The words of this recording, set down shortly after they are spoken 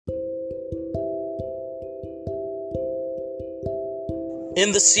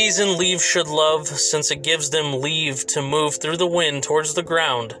In the season leaves should love, since it gives them leave to move through the wind towards the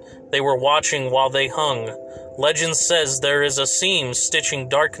ground. They were watching while they hung. Legend says there is a seam stitching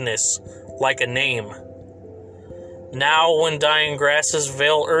darkness like a name. Now when dying grasses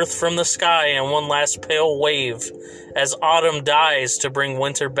veil earth from the sky and one last pale wave, as autumn dies to bring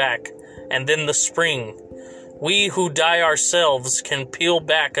winter back, and then the spring, we who die ourselves can peel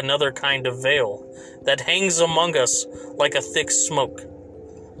back another kind of veil that hangs among us like a thick smoke.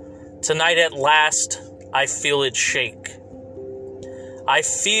 Tonight at last, I feel it shake. I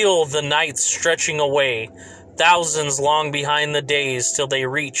feel the nights stretching away, thousands long behind the days, till they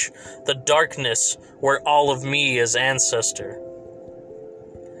reach the darkness where all of me is ancestor.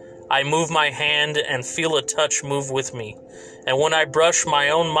 I move my hand and feel a touch move with me, and when I brush my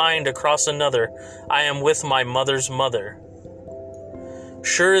own mind across another, I am with my mother's mother.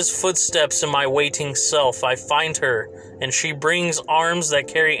 Sure as footsteps in my waiting self, I find her, and she brings arms that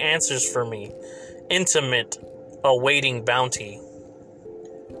carry answers for me, intimate, awaiting bounty.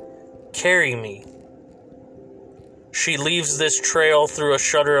 Carry me. She leaves this trail through a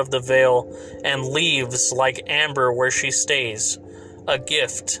shudder of the veil, and leaves like amber where she stays, a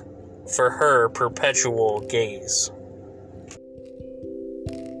gift for her perpetual gaze.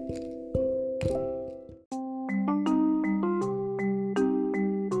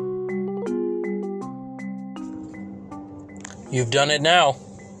 You've done it now.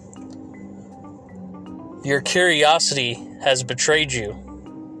 Your curiosity has betrayed you.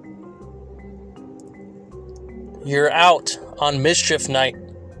 You're out on mischief night,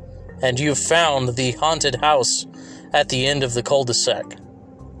 and you've found the haunted house at the end of the cul-de-sac.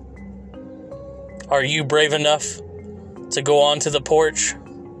 Are you brave enough to go onto the porch,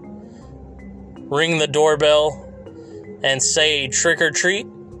 ring the doorbell, and say trick or treat?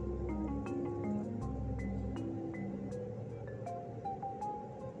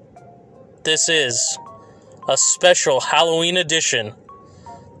 This is a special Halloween edition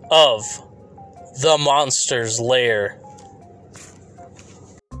of The Monster's Lair.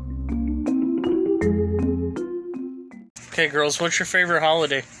 Okay, girls, what's your favorite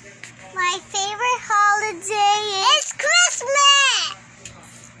holiday? My favorite holiday is Christmas!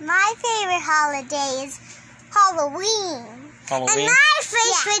 My favorite holiday is Halloween. Halloween? And my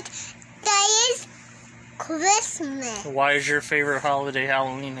favorite day is Christmas. Why is your favorite holiday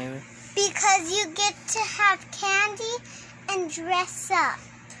Halloween, Haley? Because you get to have candy and dress up.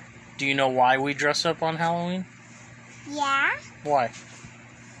 Do you know why we dress up on Halloween? Yeah? Why?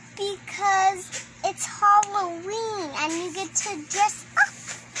 Because it's Halloween and you get to dress up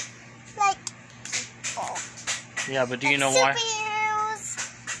like people. Yeah, but do you like know why?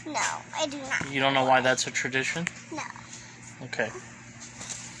 Superheroes? No, I do not. You don't know why that's a tradition? No. Okay.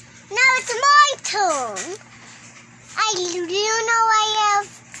 Now it's my turn.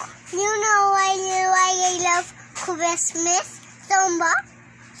 I love Christmas so much.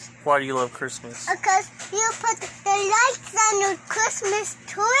 Why do you love Christmas? Because you put the lights on your Christmas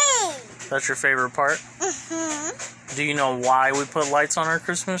tree. That's your favorite part? Mm-hmm. Do you know why we put lights on our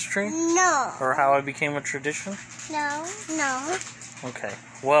Christmas tree? No. Or how it became a tradition? No. Okay.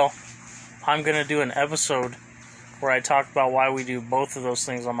 Well, I'm going to do an episode where I talk about why we do both of those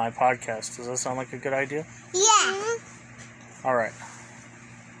things on my podcast. Does that sound like a good idea? Yeah. All right.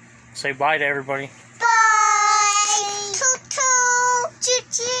 Say bye to everybody. Bye. Toot-toot.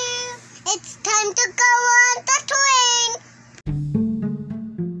 Choo-choo. It's time to go on the train.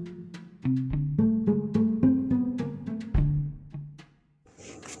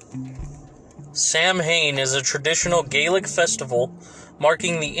 Samhain is a traditional Gaelic festival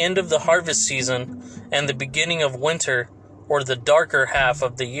marking the end of the harvest season and the beginning of winter, or the darker half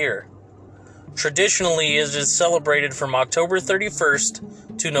of the year. Traditionally, it is celebrated from October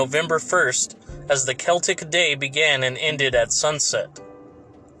 31st to November 1st, as the Celtic day began and ended at sunset.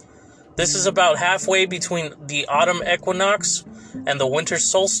 This is about halfway between the autumn equinox and the winter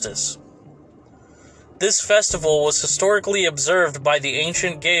solstice. This festival was historically observed by the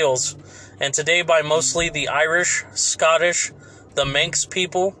ancient Gaels, and today by mostly the Irish, Scottish, the Manx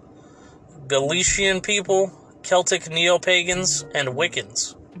people, Galician people, Celtic neo-pagans, and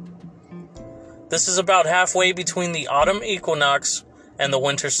Wiccans. This is about halfway between the autumn equinox and the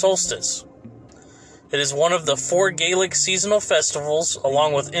winter solstice. It is one of the 4 Gaelic seasonal festivals,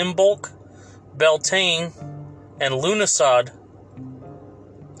 along with Imbolc, Beltane, and Lunasad.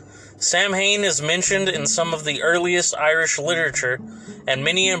 Samhain is mentioned in some of the earliest Irish literature, and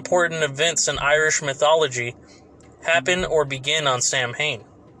many important events in Irish mythology happen or begin on Samhain.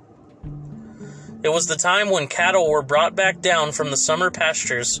 It was the time when cattle were brought back down from the summer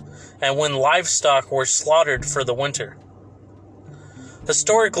pastures and when livestock were slaughtered for the winter.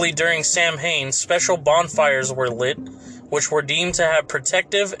 Historically, during Samhain, special bonfires were lit, which were deemed to have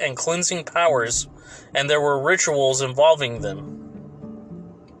protective and cleansing powers, and there were rituals involving them.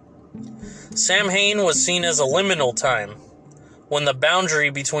 Samhain was seen as a liminal time, when the boundary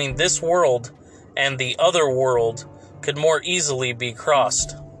between this world and the other world could more easily be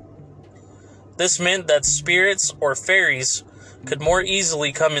crossed. This meant that spirits or fairies could more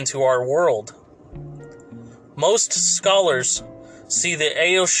easily come into our world. Most scholars see the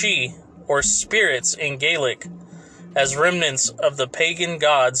Aoshi, or spirits in Gaelic, as remnants of the pagan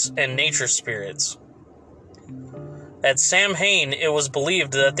gods and nature spirits. At Samhain, it was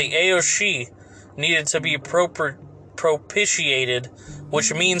believed that the Aoshi needed to be propitiated,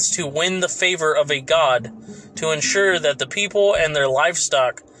 which means to win the favor of a god, to ensure that the people and their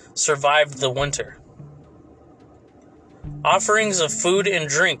livestock survived the winter. Offerings of food and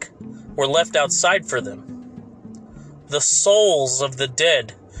drink were left outside for them. The souls of the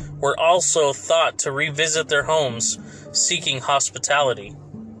dead were also thought to revisit their homes, seeking hospitality.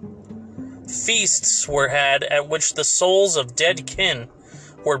 Feasts were had at which the souls of dead kin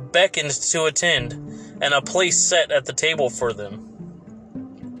were beckoned to attend, and a place set at the table for them.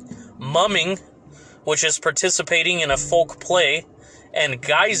 Mumming, which is participating in a folk play, and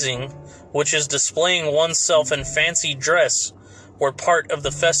guising, which is displaying oneself in fancy dress, were part of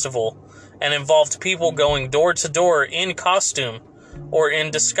the festival, and involved people going door to door in costume or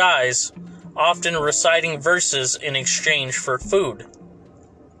in disguise, often reciting verses in exchange for food.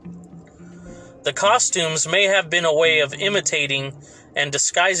 The costumes may have been a way of imitating and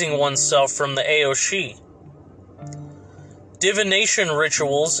disguising oneself from the Aoshi. Divination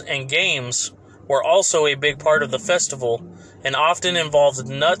rituals and games were also a big part of the festival and often involved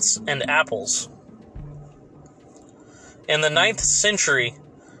nuts and apples. In the 9th century,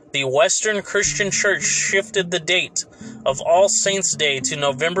 the Western Christian Church shifted the date of All Saints' Day to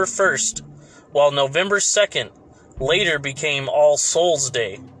November 1st, while November 2nd later became All Souls'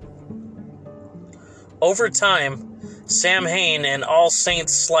 Day. Over time, Samhain and All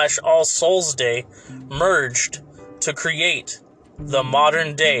Saints/All Souls' Day merged to create the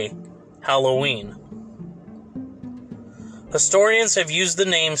modern-day Halloween. Historians have used the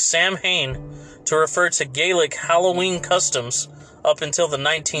name Samhain to refer to Gaelic Halloween customs up until the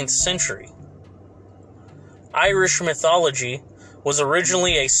 19th century. Irish mythology was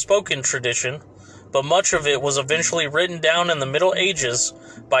originally a spoken tradition, but much of it was eventually written down in the Middle Ages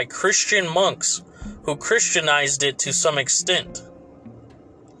by Christian monks who Christianized it to some extent.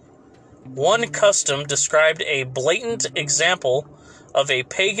 One custom described a blatant example of a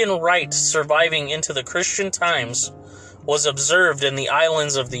pagan rite surviving into the Christian times was observed in the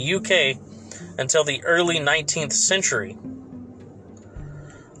islands of the UK until the early 19th century.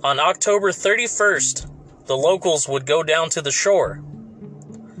 On October 31st, the locals would go down to the shore.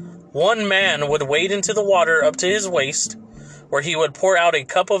 One man would wade into the water up to his waist, where he would pour out a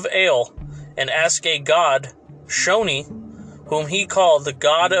cup of ale and ask a god, Shoni, whom he called the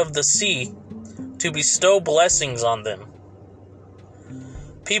god of the sea, to bestow blessings on them.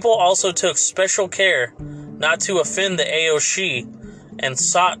 People also took special care not to offend the Aoshi and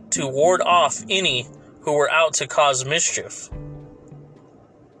sought to ward off any who were out to cause mischief.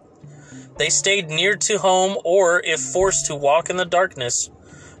 They stayed near to home, or, if forced to walk in the darkness,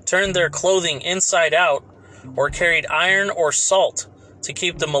 turned their clothing inside out, or carried iron or salt to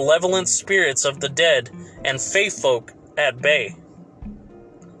keep the malevolent spirits of the dead and faith folk at bay.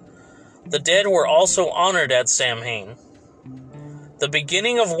 The dead were also honored at Samhain. The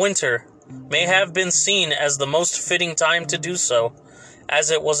beginning of winter may have been seen as the most fitting time to do so,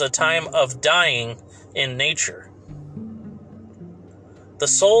 as it was a time of dying in nature. The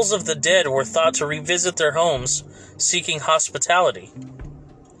souls of the dead were thought to revisit their homes, seeking hospitality.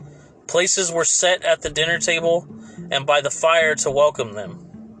 Places were set at the dinner table and by the fire to welcome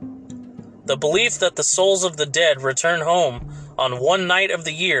them. The belief that the souls of the dead return home on one night of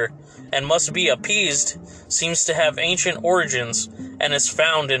the year and must be appeased seems to have ancient origins and is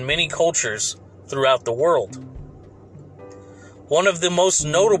found in many cultures throughout the world. One of the most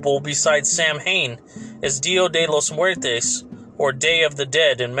notable besides Samhain is Dia de los Muertos, or Day of the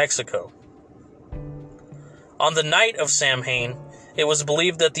Dead in Mexico. On the night of Samhain, it was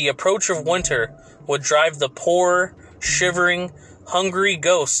believed that the approach of winter would drive the poor, shivering, hungry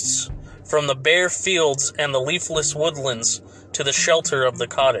ghosts from the bare fields and the leafless woodlands to the shelter of the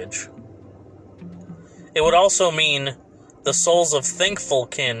cottage. It would also mean the souls of thankful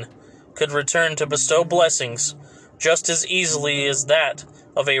kin could return to bestow blessings just as easily as that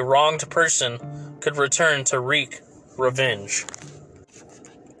of a wronged person could return to wreak revenge.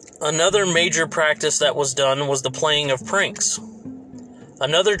 Another major practice that was done was the playing of pranks.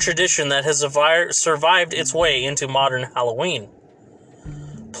 another tradition that has survived its way into modern Halloween.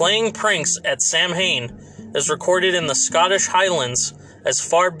 Playing pranks at Samhain is recorded in the Scottish Highlands as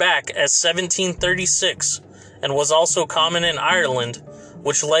far back as 1736 and was also common in Ireland,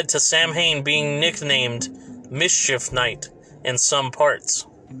 which led to Samhain being nicknamed Mischief Night in some parts.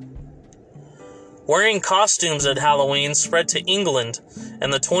 Wearing costumes at Halloween spread to England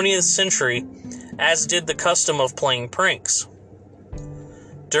in the 20th century, as did the custom of playing pranks.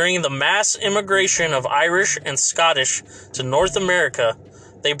 During the mass immigration of Irish and Scottish to North America,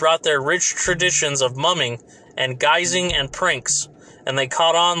 they brought their rich traditions of mumming and guising and pranks, and they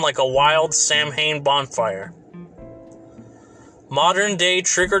caught on like a wild Samhain bonfire. Modern-day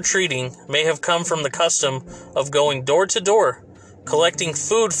trick-or-treating may have come from the custom of going door to door, collecting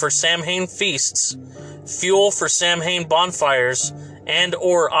food for Samhain feasts, fuel for Samhain bonfires, and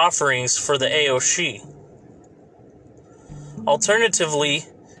or offerings for the Aoshi. Alternatively,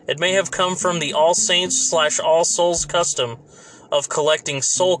 it may have come from the All Saints/All Souls custom of collecting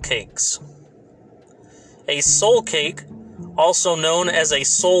soul cakes. A soul cake, also known as a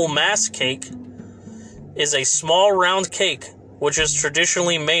soul mass cake, is a small round cake which is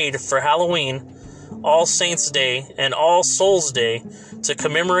traditionally made for Halloween, All Saints' Day, and All Souls' Day to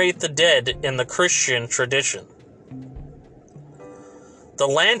commemorate the dead in the Christian tradition. The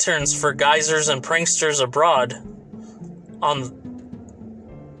lanterns for geysers and pranksters abroad on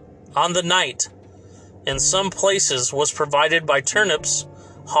the night in some places was provided by turnips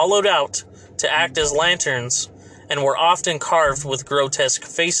hollowed out to act as lanterns and were often carved with grotesque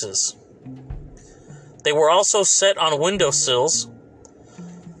faces. They were also set on windowsills.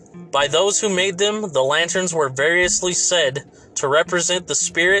 By those who made them, the lanterns were variously said to represent the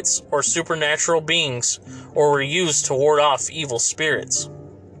spirits or supernatural beings, or were used to ward off evil spirits.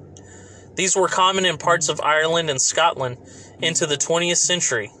 These were common in parts of Ireland and Scotland into the 20th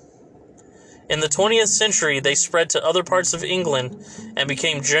century. In the 20th century, they spread to other parts of England and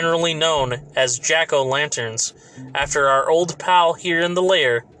became generally known as jack-o'-lanterns, after our old pal here in the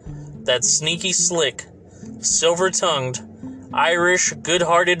Lair, that sneaky slick, silver-tongued, Irish,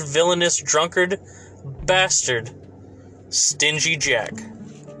 good-hearted, villainous, drunkard, bastard, Stingy Jack.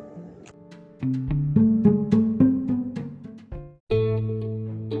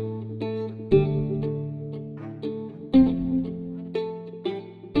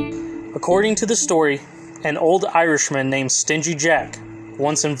 According to the story, an old Irishman named Stingy Jack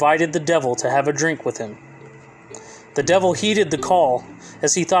once invited the devil to have a drink with him. The devil heeded the call,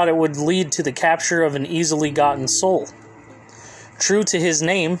 as he thought it would lead to the capture of an easily gotten soul. True to his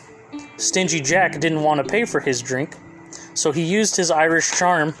name, Stingy Jack didn't want to pay for his drink, so he used his Irish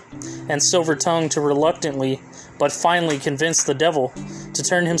charm and silver tongue to reluctantly but finally convince the devil to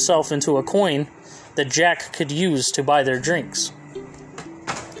turn himself into a coin that Jack could use to buy their drinks.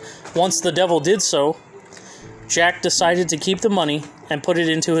 Once the devil did so, Jack decided to keep the money and put it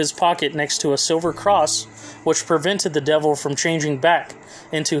into his pocket next to a silver cross, which prevented the devil from changing back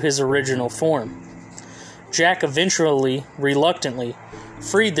into his original form. Jack eventually, reluctantly,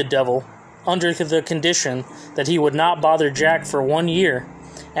 freed the devil under the condition that he would not bother Jack for 1 year,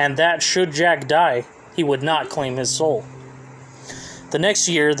 and that should Jack die, he would not claim his soul. The next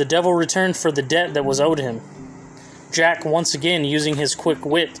year, the devil returned for the debt that was owed him. Jack, once again using his quick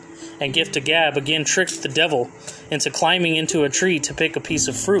wit and gift of gab, again tricked the devil into climbing into a tree to pick a piece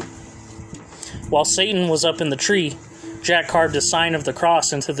of fruit. While Satan was up in the tree, Jack carved a sign of the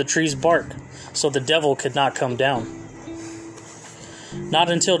cross into the tree's bark, so the devil could not come down. Not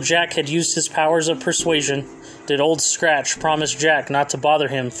until Jack had used his powers of persuasion did Old Scratch promise Jack not to bother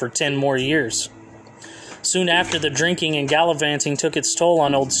him for 10 more years. Soon after, the drinking and gallivanting took its toll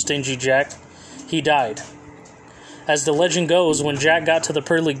on old Stingy Jack. He died. As the legend goes, when Jack got to the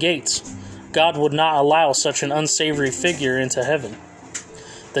pearly gates, God would not allow such an unsavory figure into heaven.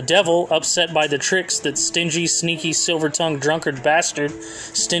 The devil, upset by the tricks that stingy, sneaky, silver-tongued, drunkard bastard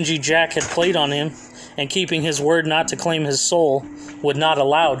Stingy Jack had played on him, and keeping his word not to claim his soul, would not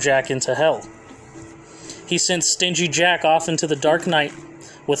allow Jack into hell. He sent Stingy Jack off into the dark night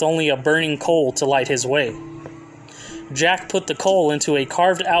with only a burning coal to light his way. Jack put the coal into a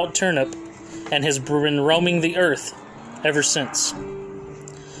carved-out turnip and has been roaming the earth ever since.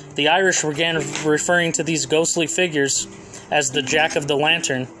 The Irish began referring to these ghostly figures as the Jack of the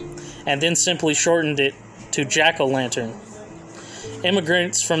Lantern, and then simply shortened it to Jack-o'-lantern.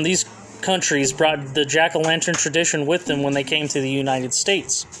 Immigrants from these countries brought the Jack-o'-lantern tradition with them when they came to the United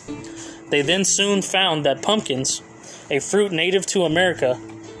States. They then soon found that pumpkins, a fruit native to America,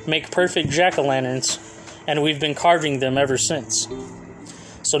 make perfect jack-o'-lanterns, and we've been carving them ever since.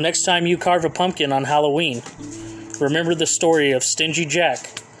 So next time you carve a pumpkin on Halloween, remember the story of Stingy Jack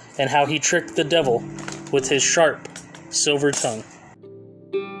and how he tricked the devil with his sharp silver tongue.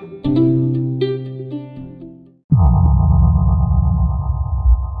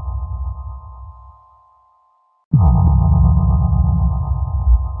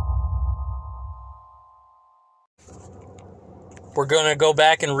 We're going to go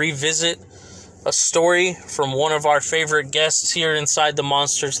back and revisit a story from one of our favorite guests here inside the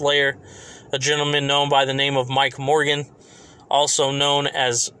Monsters Lair, a gentleman known by the name of Mike Morgan, also known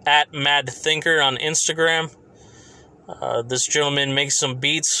as @MadThinker on Instagram. This gentleman makes some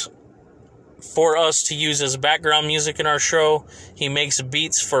beats for us to use as background music in our show. He makes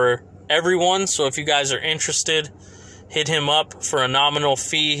beats for everyone, so if you guys are interested, hit him up for a nominal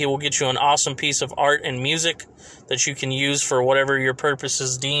fee. He will get you an awesome piece of art and music that you can use for whatever your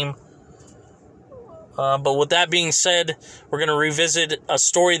purposes deem. But with that being said, we're going to revisit a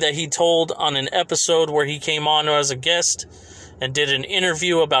story that he told on an episode where he came on as a guest and did an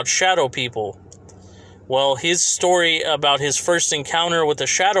interview about shadow people. Well, his story about his first encounter with a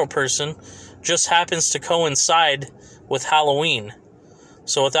shadow person just happens to coincide with Halloween.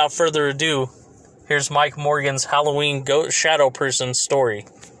 So without further ado, here's Mike Morgan's Halloween shadow person story.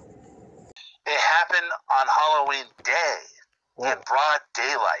 It happened on Halloween day in broad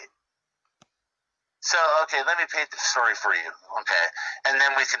daylight. So, okay, let me paint the story for you, okay? And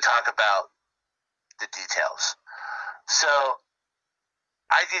then we can talk about the details. So,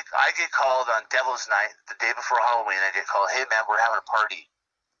 I get called on Devil's Night, the day before Halloween. I get called, hey, man, we're having a party.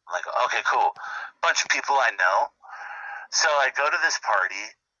 I'm like, okay, cool. Bunch of people I know. So, I go to this party,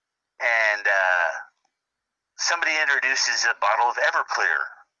 and somebody introduces a bottle of Everclear.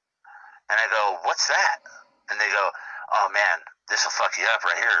 And I go, what's that? And they go, oh, man, this will fuck you up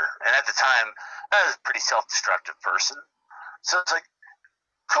right here. And at the time, I was a pretty self-destructive person. So it's like,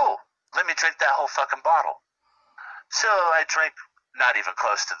 cool, let me drink that whole fucking bottle. So I drank not even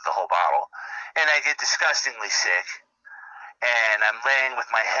close to the whole bottle. And I get disgustingly sick. And I'm laying with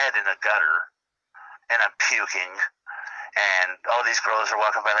my head in a gutter. And I'm puking. And all these girls are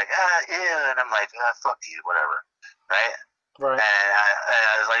walking by like, ew. And I'm like, fuck you, whatever. Right? Right. And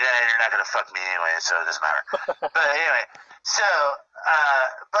I was like, you're not going to fuck me anyway, so it doesn't matter. But anyway, so,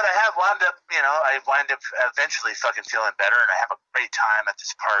 but I wind up eventually fucking feeling better, and I have a great time at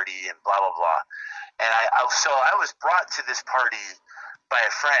this party and blah, blah, blah. And so I was brought to this party by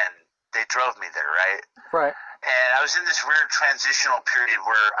a friend. They drove me there, right? Right. And I was in this weird transitional period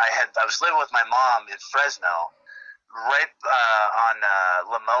where I was living with my mom in Fresno, right on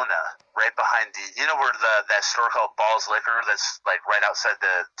Lamona, right behind where that store called Ball's Liquor that's like right outside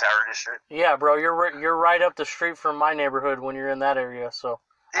the Tower District? Yeah, bro, you're right up the street from my neighborhood when you're in that area, so.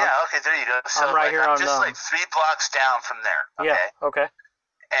 Yeah, okay, there you go. So I'm right here I'm on... just like 3 blocks down from there, okay? Yeah, okay.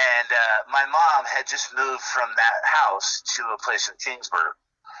 And my mom had just moved from that house to a place in Kingsburg.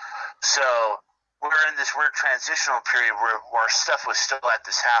 So we're in this weird transitional period where our stuff was still at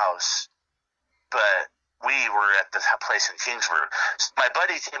this house, but we were at the place in Kingsburg. So my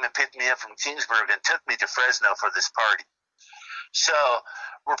buddy came and picked me up from Kingsburg and took me to Fresno for this party. So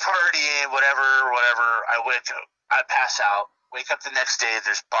we're partying, whatever. I pass out. Wake up the next day,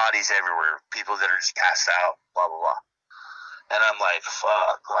 there's bodies everywhere. People that are just passed out, blah, blah, blah. And I'm like,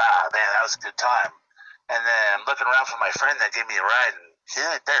 fuck, wow, man, that was a good time. And then I'm looking around for my friend that gave me a ride, and he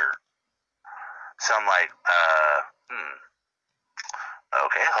ain't there. So I'm like,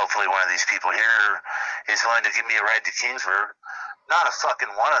 okay, hopefully one of these people here is willing to give me a ride to Kingsburg. Not a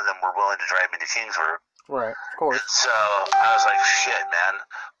fucking one of them were willing to drive me to Kingsburg. Right, of course. So I was like, shit, man.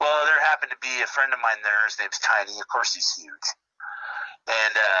 Well, there happened to be a friend of mine there. His name's Tiny. Of course, he's huge.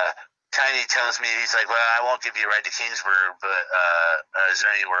 And Tiny tells me, he's like, well, I won't give you a ride to Kingsburg, but is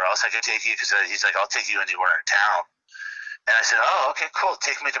there anywhere else I could take you? Because he's like, I'll take you anywhere in town. And I said, oh, okay, cool.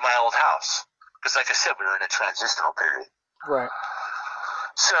 Take me to my old house. Because like I said, we were in a transitional period. Right.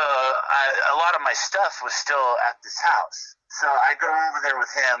 So a lot of my stuff was still at this house. So I go over there with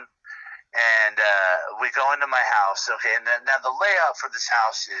him, and we go into my house. Okay, and then now the layout for this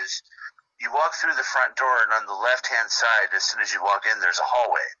house is you walk through the front door, and on the left-hand side, as soon as you walk in, there's a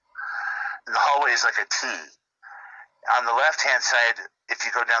hallway. And the hallway is like a T. On the left-hand side, if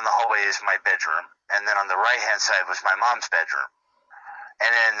you go down the hallway, is my bedroom. And then on the right-hand side was my mom's bedroom. And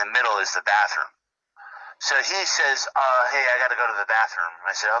then in the middle is the bathroom. So he says, hey, I got to go to the bathroom.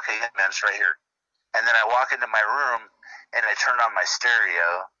 I said, okay, yeah, man, it's right here. And then I walk into my room, and I turn on my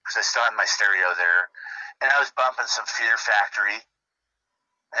stereo, because I still had my stereo there. And I was bumping some Fear Factory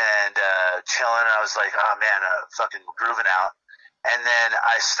and chilling. I was like, oh, man, fucking grooving out. And then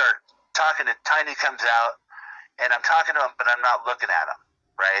I start talking to Tiny comes out, and I'm talking to him, but I'm not looking at him,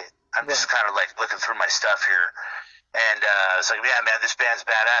 right? I'm just kind of like looking through my stuff here. And I was like, yeah, man, this band's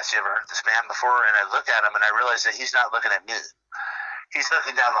badass. You ever heard this band before? And I look at him, and I realize that he's not looking at me. He's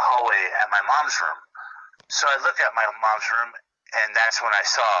looking down the hallway at my mom's room. So I look at my mom's room, and that's when I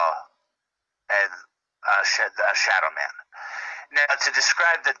saw a shadow man. Now, to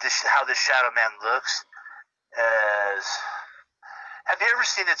describe how this shadow man looks is... Have you ever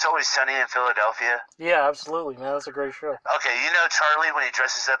seen It's Always Sunny in Philadelphia? Yeah, absolutely, man. That's a great show. Okay, you know Charlie when he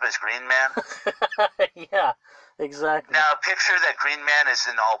dresses up as Green Man? Yeah, exactly. Now, picture that Green Man is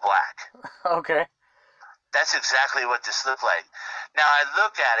in all black. Okay. That's exactly what this looked like. Now, I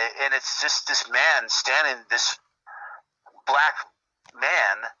look at it, and it's just this man standing, this black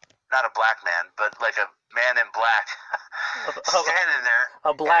man, not a black man, but like a man in black, standing there.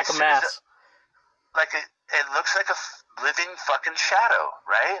 A black mass. It looks like a living fucking shadow,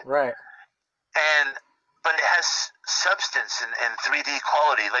 right? Right. But it has substance and 3D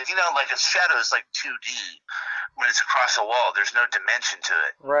quality. Like, you know, like a shadow is like 2D when it's across a wall. There's no dimension to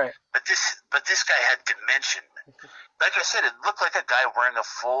it. Right. But this guy had dimension. Like I said, it looked like a guy wearing a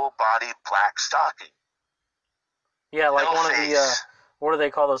full body black stocking. Yeah, like no one face. of the what do they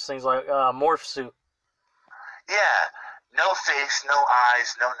call those things? Like morph suit. Yeah. No face, no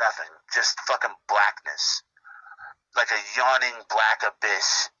eyes, no nothing. Just fucking blackness. Like a yawning black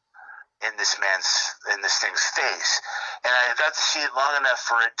abyss in this thing's face. And I got to see it long enough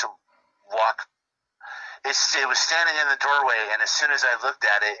for it to walk. It was standing in the doorway, and as soon as I looked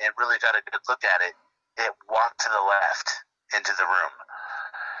at it and really got a good look at it, it walked to the left into the room.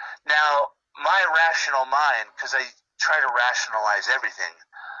 Now, my rational mind, because I try to rationalize everything,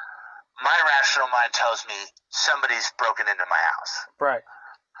 my rational mind tells me somebody's broken into my house. Right.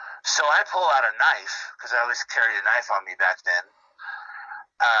 So I pull out a knife, because I always carried a knife on me back then.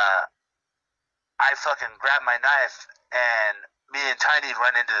 I fucking grab my knife, and me and Tiny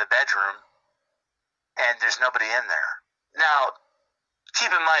run into the bedroom, and there's nobody in there. Now,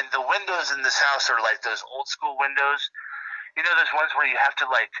 keep in mind, the windows in this house are like those old school windows. You know those ones where you have to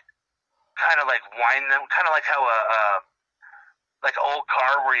kind of wind them, kind of like how like an old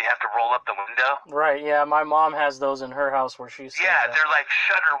car where you have to roll up the window. Right, yeah, my mom has those in her house where she's... Yeah, they're like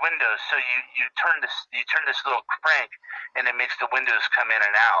shutter windows, so you turn this little crank, and it makes the windows come in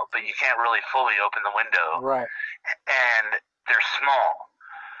and out, but you can't really fully open the window. Right. And they're small.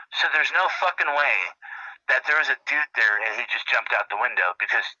 So there's no fucking way that there was a dude there and he just jumped out the window,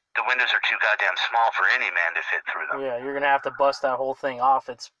 because the windows are too goddamn small for any man to fit through them. Yeah, you're going to have to bust that whole thing off.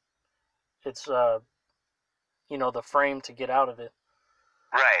 It's the frame to get out of it.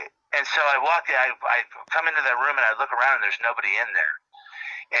 Right. And so I come into that room and I look around and there's nobody in there.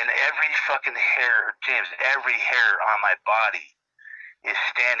 And every fucking hair, James, every hair on my body is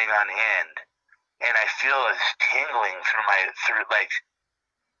standing on end. And I feel this tingling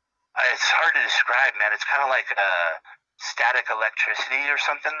it's hard to describe, man. It's kind of like static electricity or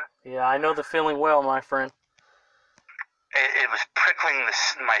something. Yeah, I know the feeling well, my friend. It was prickling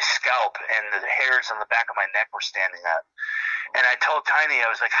my scalp, and the hairs on the back of my neck were standing up. And I told Tiny,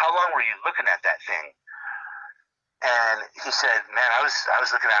 I was like, how long were you looking at that thing? And he said, man, I was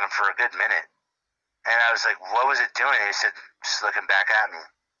looking at him for a good minute. And I was like, what was it doing? And he said, just looking back at me.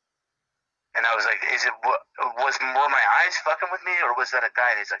 And I was like, were my eyes fucking with me, or was that a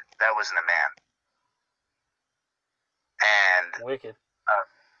guy? And he's like, that wasn't a man. And wicked.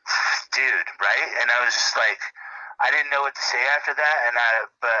 Dude, right? And I was just like, I didn't know what to say after that.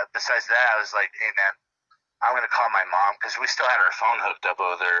 But besides that, I was like, hey man, I'm gonna call my mom, because we still had our phone hooked up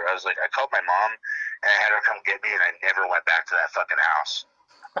over there. I was like, I called my mom and I had her come get me, and I never went back to that fucking house.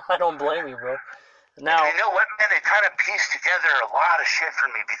 I don't blame you, bro. Now, and you know what, man? It kind of pieced together a lot of shit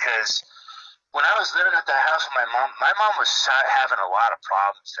for me, because when I was living at that house with my mom was having a lot of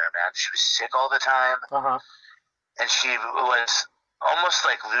problems there, man. She was sick all the time. And she was almost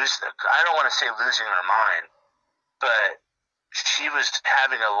like I don't want to say losing her mind, but she was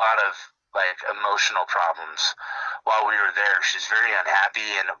having a lot of emotional problems while we were there. She's very unhappy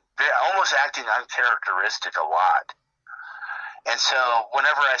and almost acting uncharacteristic a lot. And so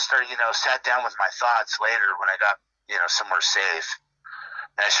whenever I started, sat down with my thoughts later when I got, somewhere safe,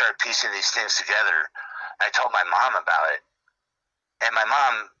 and I started piecing these things together, I told my mom about it. And my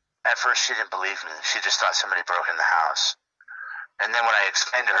mom, at first, she didn't believe me. She just thought somebody broke in the house. And then when I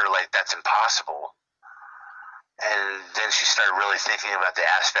explained to her, that's impossible, and then she started really thinking about the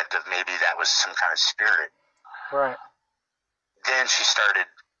aspect of maybe that was some kind of spirit. Right. Then she started,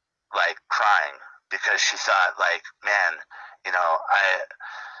 crying, because she thought, man,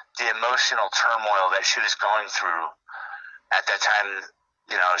 the emotional turmoil that she was going through at that time,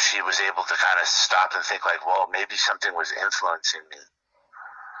 she was able to kind of stop and think, well, maybe something was influencing me.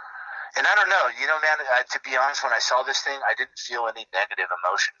 And I don't know, man, to be honest, when I saw this thing, I didn't feel any negative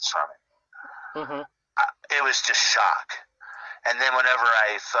emotions from it. Mm-hmm. It was just shock. And then whenever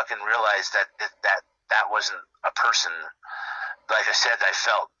I fucking realized that wasn't a person, like I said, I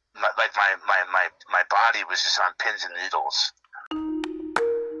felt like my body was just on pins and needles.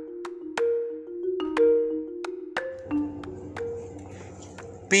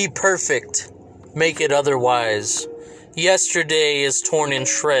 Be perfect, make it otherwise. Yesterday is torn in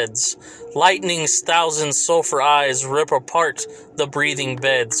shreds. Lightning's thousand sulfur eyes rip apart the breathing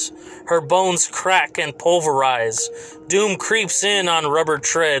beds. Her bones crack and pulverize. Doom creeps in on rubber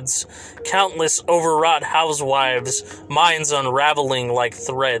treads. Countless overwrought housewives, minds unraveling like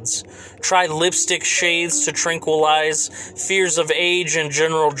threads. Try lipstick shades to tranquilize fears of age and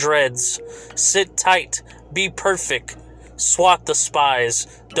general dreads. Sit tight, be perfect. Swat the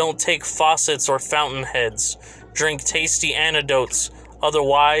spies. Don't take faucets or fountainheads. Drink tasty antidotes.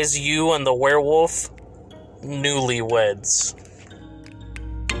 Otherwise, you and the werewolf, newlyweds.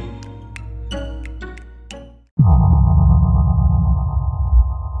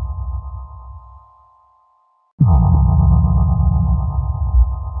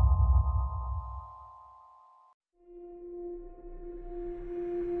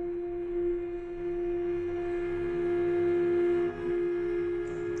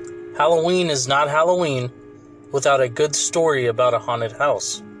 Halloween is not Halloween without a good story about a haunted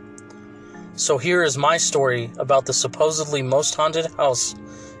house. So here is my story about the supposedly most haunted house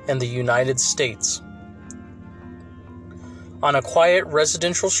in the United States. On a quiet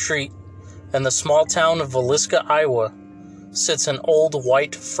residential street in the small town of Villisca, Iowa, sits an old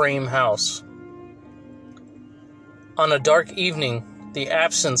white frame house. On a dark evening, the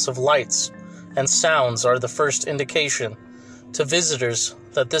absence of lights and sounds are the first indication to visitors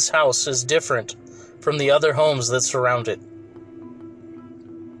that this house is different from the other homes that surround it.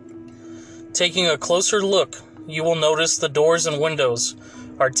 Taking a closer look, you will notice the doors and windows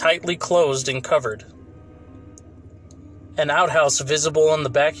are tightly closed and covered. An outhouse visible in the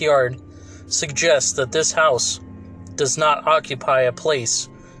backyard suggests that this house does not occupy a place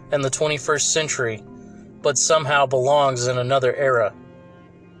in the 21st century, but somehow belongs in another era.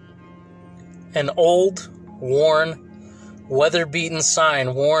 An old, worn, weather-beaten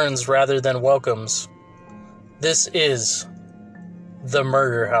sign warns rather than welcomes. This is the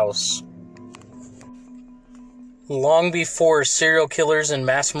murder house. Long before serial killers and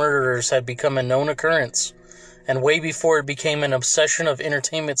mass murderers had become a known occurrence, and way before it became an obsession of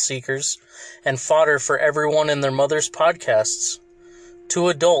entertainment seekers and fodder for everyone and their mother's podcasts, 2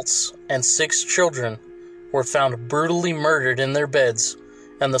 adults and 6 children were found brutally murdered in their beds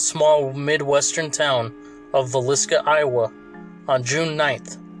in the small Midwestern town of Villisca, Iowa, on June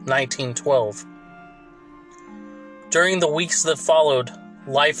 9th, 1912. During the weeks that followed,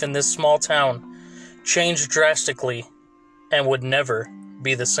 life in this small town changed drastically and would never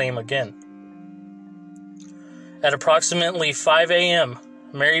be the same again. At approximately 5 a.m.,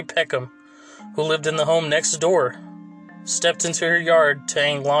 Mary Peckham, who lived in the home next door, stepped into her yard to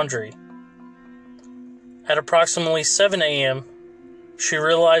hang laundry. At approximately 7 a.m., she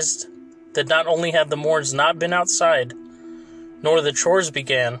realized that not only had the Moores not been outside, nor the chores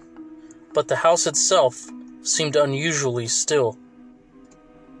began, but the house itself seemed unusually still.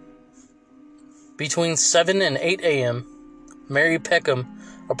 Between 7 and 8 a.m., Mary Peckham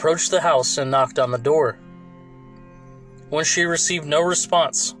approached the house and knocked on the door. When she received no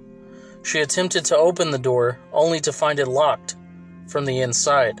response, she attempted to open the door only to find it locked from the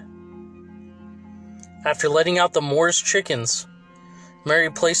inside. After letting out the Moore's chickens,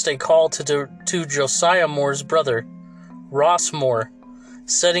 Mary placed a call to Josiah Moore's brother, Ross Moore,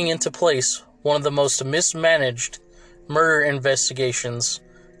 setting into place one of the most mismanaged murder investigations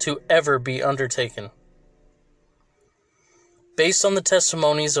to ever be undertaken. Based on the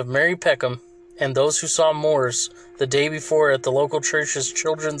testimonies of Mary Peckham and those who saw Moores the day before at the local church's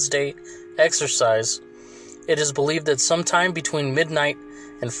Children's Day exercise, it is believed that sometime between midnight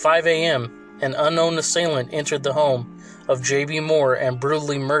and 5 a.m., an unknown assailant entered the home of J.B. Moore and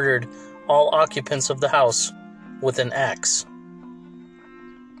brutally murdered all occupants of the house with an axe.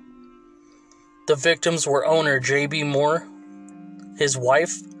 The victims were owner J.B. Moore, his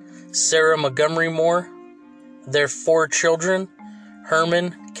wife, Sarah Montgomery Moore, their 4 children,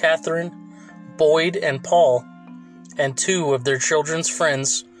 Herman, Catherine, Boyd, and Paul, and 2 of their children's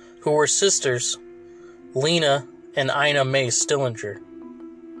friends who were sisters, Lena and Ina Mae Stillinger.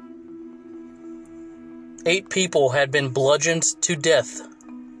 8 people had been bludgeoned to death,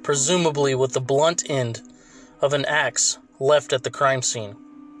 presumably with the blunt end of an axe left at the crime scene.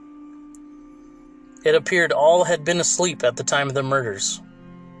 It appeared all had been asleep at the time of the murders.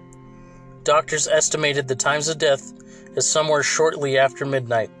 Doctors estimated the times of death as somewhere shortly after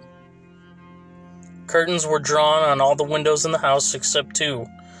midnight. Curtains were drawn on all the windows in the house except 2,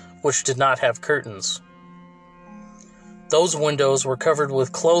 which did not have curtains. Those windows were covered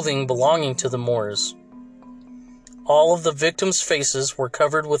with clothing belonging to the Moores. All of the victims' faces were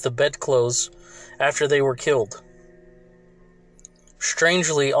covered with the bedclothes after they were killed.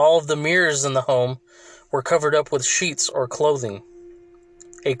 Strangely, all of the mirrors in the home were covered up with sheets or clothing.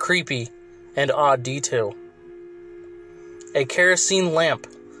 A creepy and odd detail. A kerosene lamp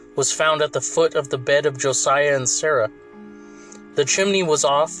was found at the foot of the bed of Josiah and Sarah. The chimney was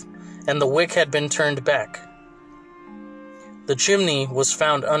off, and the wick had been turned back. The chimney was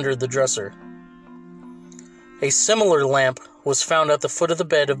found under the dresser. A similar lamp was found at the foot of the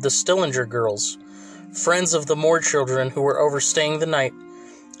bed of the Stillinger girls, friends of the Moore children who were overstaying the night,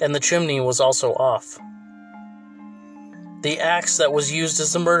 and the chimney was also off. The axe that was used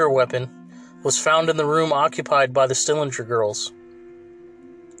as the murder weapon was found in the room occupied by the Stillinger girls.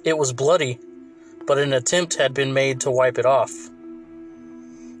 It was bloody, but an attempt had been made to wipe it off.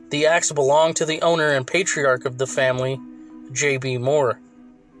 The axe belonged to the owner and patriarch of the family, J.B. Moore.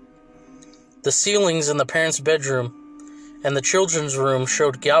 The ceilings in the parents' bedroom and the children's room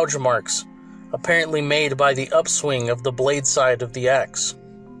showed gouge marks, apparently made by the upswing of the blade side of the axe.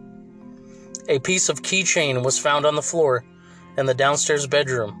 A piece of keychain was found on the floor in the downstairs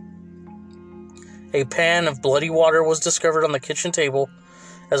bedroom. A pan of bloody water was discovered on the kitchen table,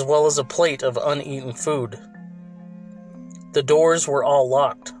 as well as a plate of uneaten food. The doors were all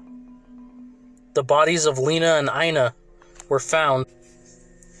locked. The bodies of Lena and Ina were found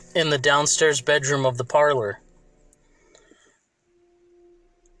in the downstairs bedroom of the parlor.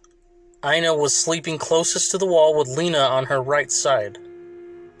 Ina was sleeping closest to the wall with Lena on her right side.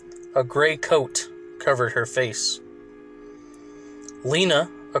 A gray coat covered her face. Lena,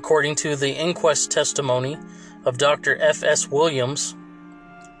 according to the inquest testimony of Dr. F.S. Williams,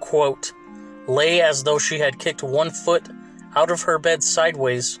 quote, lay as though she had kicked one foot out of her bed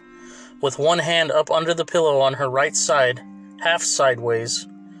sideways, with one hand up under the pillow on her right side, half sideways,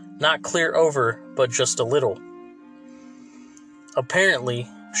 not clear over, but just a little. Apparently,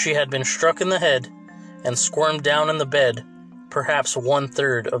 she had been struck in the head and squirmed down in the bed, perhaps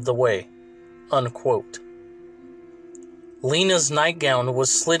 1/3 of the way, unquote. Lena's nightgown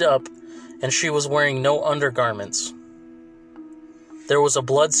was slid up, and she was wearing no undergarments. There was a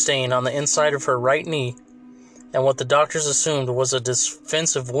blood stain on the inside of her right knee, and what the doctors assumed was a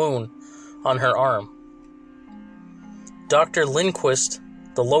defensive wound on her arm. Dr. Lindquist,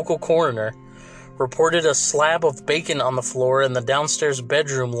 the local coroner, reported a slab of bacon on the floor in the downstairs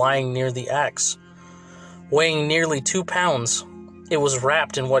bedroom lying near the axe. Weighing nearly 2 pounds, it was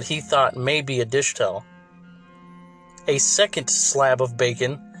wrapped in what he thought may be a dish towel. A second slab of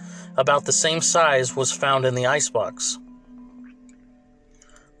bacon, about the same size, was found in the icebox.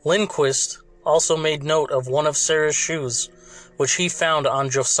 Lindquist also made note of one of Sarah's shoes, which he found on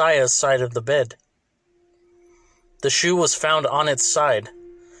Josiah's side of the bed. The shoe was found on its side.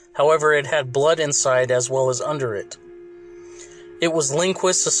 However, it had blood inside as well as under it. It was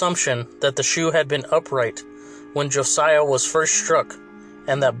Lindquist's assumption that the shoe had been upright when Josiah was first struck,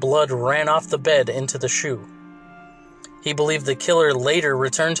 and that blood ran off the bed into the shoe. He believed the killer later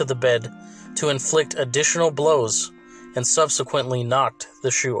returned to the bed to inflict additional blows and subsequently knocked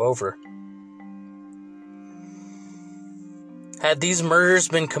the shoe over. Had these murders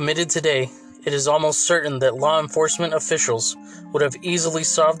been committed today, it is almost certain that law enforcement officials would have easily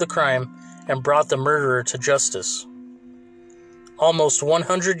solved the crime and brought the murderer to justice. Almost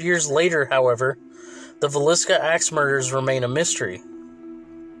 100 years later, however, the Villisca axe murders remain a mystery.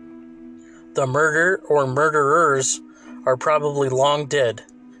 The murderer or murderers are probably long dead,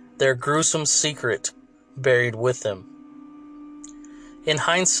 their gruesome secret buried with them. In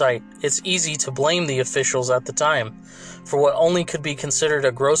hindsight, it's easy to blame the officials at the time for what only could be considered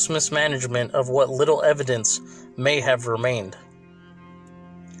a gross mismanagement of what little evidence may have remained.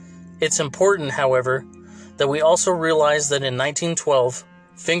 It's important, however, that we also realize that in 1912,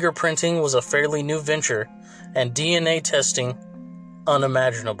 fingerprinting was a fairly new venture and DNA testing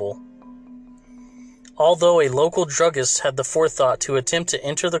unimaginable. Although a local druggist had the forethought to attempt to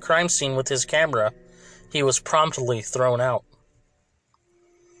enter the crime scene with his camera, he was promptly thrown out.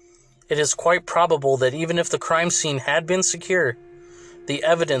 It is quite probable that even if the crime scene had been secure, the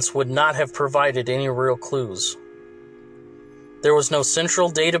evidence would not have provided any real clues. There was no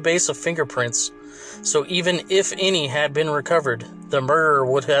central database of fingerprints, so even if any had been recovered, the murderer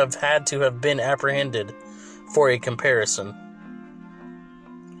would have had to have been apprehended for a comparison.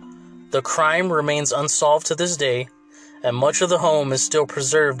 The crime remains unsolved to this day, and much of the home is still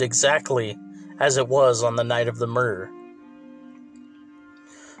preserved exactly as it was on the night of the murder.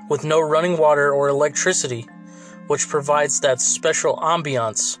 With no running water or electricity, which provides that special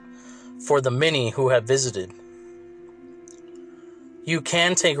ambiance for the many who have visited. You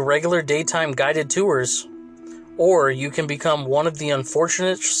can take regular daytime guided tours, or you can become one of the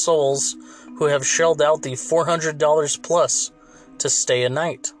unfortunate souls who have shelled out the $400 plus to stay a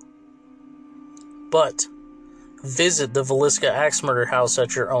night. But visit the Villisca Axe Murder House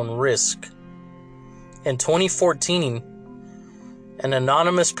at your own risk. In 2014, an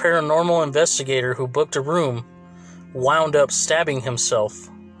anonymous paranormal investigator who booked a room wound up stabbing himself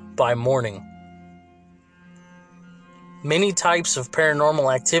by morning. Many types of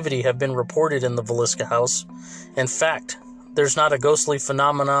paranormal activity have been reported in the Villisca house. In fact, there's not a ghostly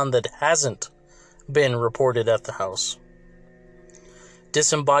phenomenon that hasn't been reported at the house.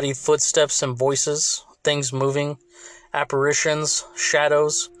 Disembodied footsteps and voices, things moving, apparitions,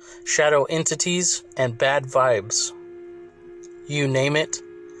 shadows, shadow entities, and bad vibes. You name it,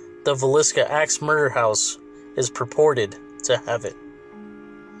 the Villisca Axe Murder House is purported to have it.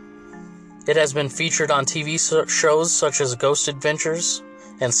 It has been featured on TV shows such as Ghost Adventures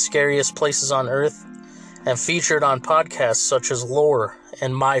and Scariest Places on Earth, and featured on podcasts such as Lore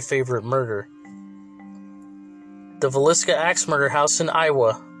and My Favorite Murder. The Villisca Axe Murder House in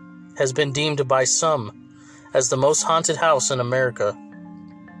Iowa has been deemed by some as the most haunted house in America.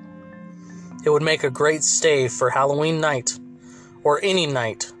 It would make a great stay for Halloween night, or any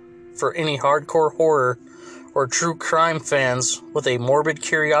night, for any hardcore horror or true crime fans with a morbid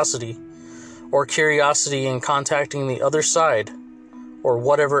curiosity, or curiosity in contacting the other side, or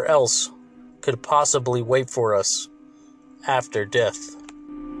whatever else could possibly wait for us after death.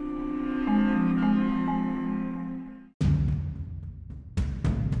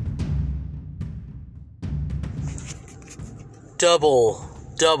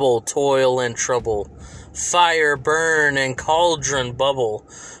 Double toil and trouble, fire burn and cauldron bubble,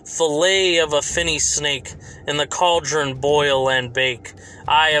 fillet of a finny snake, in the cauldron boil and bake,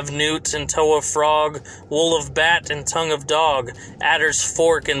 eye of newt and toe of frog, wool of bat and tongue of dog, adder's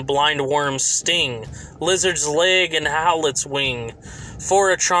fork and blind worm's sting, lizard's leg and howlet's wing, for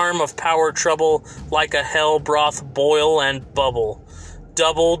a charm of power trouble, like a hell broth boil and bubble.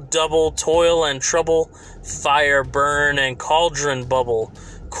 Double toil and trouble, fire burn and cauldron bubble,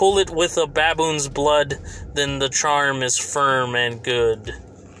 cool it with a baboon's blood, then the charm is firm and good.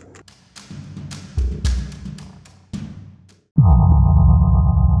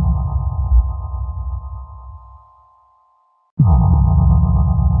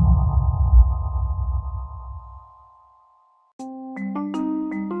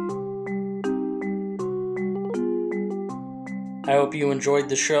 I hope you enjoyed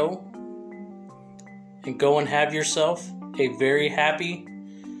the show, and go and have yourself a very happy,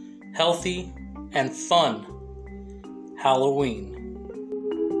 healthy, and fun Halloween.